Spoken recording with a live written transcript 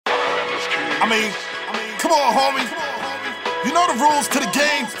mean, come on, homie. You know the rules to the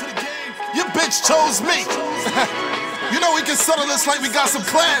game. Your bitch chose me. You know we can settle this like we got some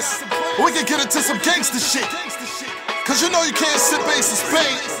class, or we can get into some gangster shit. Cause you know you can't sit base and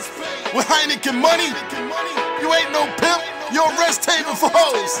spade with Heineken money. You ain't no pimp, you're a rest haven for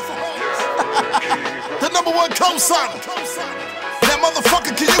hoes. The #1 co-signer. That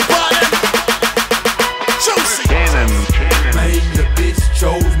motherfucker, can you buy that? Juicy. Man, your bitch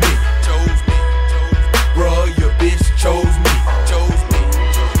chose me. Bruh, your bitch chose me.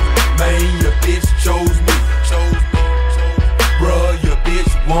 Man, your bitch chose me. Bruh, your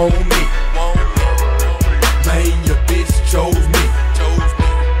bitch want me. Man, your bitch chose me.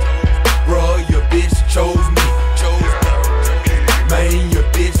 Bruh, your bitch chose me. Man, your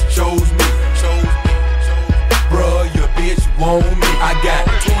bitch chose me. Bruh, your bitch want me. I got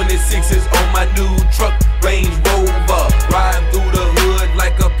 26s on my new truck, Range Rover. Riding through the hood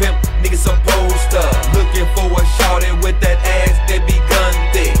like a pimp, nigga supposed to. Looking for a shorty with that ass that be gun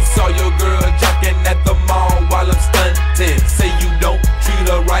thick. Saw your girl jocking at the mall while I'm stunting. Say you don't treat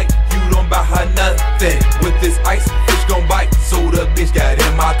her right, you don't buy her nothing. With this ice, fish gon' bite, so the bitch got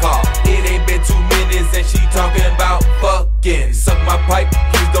in my car. It ain't been 2 minutes and she talking about fucking. Suck my pipe,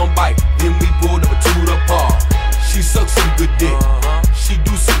 please don't bite. Then we pulled up to the park. She sucks some good dick, she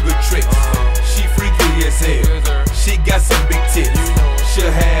do some good tricks. She freaky as hell, she got some big tits. She'll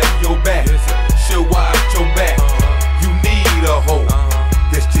have your back, she'll watch your back. You need a hoe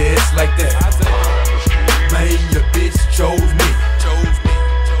that's just like that. Man, your bitch chose me.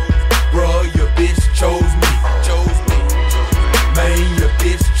 Bruh, your bitch chose me. Man, your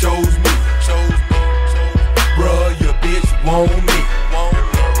bitch chose me. Bruh, your bitch want me.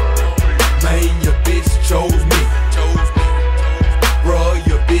 Man, your bitch chose me. Bruh,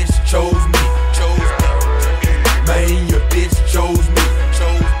 your bitch chose me. Man, your bitch chose me.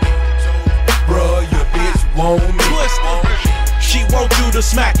 Bruh, your bitch want me. She want you to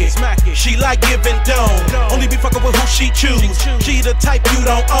smack it. She like giving dome. Only be fucking with who she choose. She the type you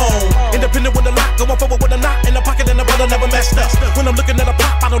don't own. Independent with a lot, going forward with a knot in the pocket and the brother never messed up. When I'm looking at a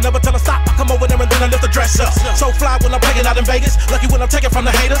pop, I don't never tell her stop. I come over there and then I lift the dress up. So fly when I'm playing out in Vegas. Lucky when I'm taking from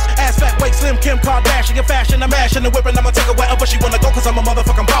the haters. Ass fat, weight slim, Kim Kardashian fashion. I'm mashing and whipping. I'ma take her wherever she wanna go. Cause I'm a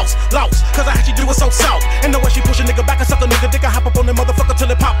motherfucking boss. Lost, cause I actually do it so soft. And the way she push a nigga back and suck a nigga dick. I hop up on that motherfucker till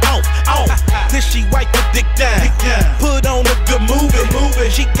it pop off. This she wipe the dick down. Put on a good movie.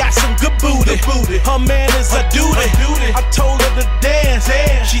 She got some good booty. Her man is a duty. I told her to dance.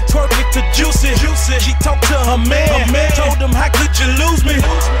 She twerk it to juicy. She talked to her man. Told him, how could you lose me?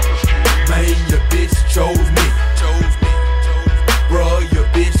 Man, your bitch chose me. Bruh, your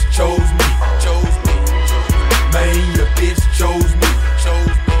bitch chose me. Man, your bitch chose me.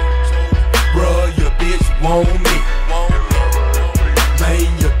 Bruh, your bitch want me.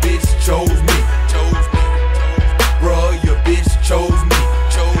 Man, your bitch chose me. Bruh, your bitch chose me.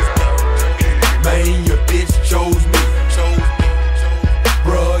 Man, your bitch chose me.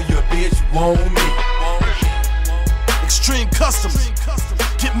 Bruh, your bitch want me. Extreme Customs.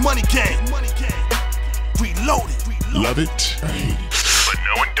 Get money gang. Reloaded. Love it or hate it, but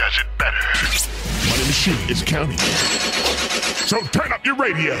no one does it better. Money Machine is counting. So turn up your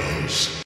radios.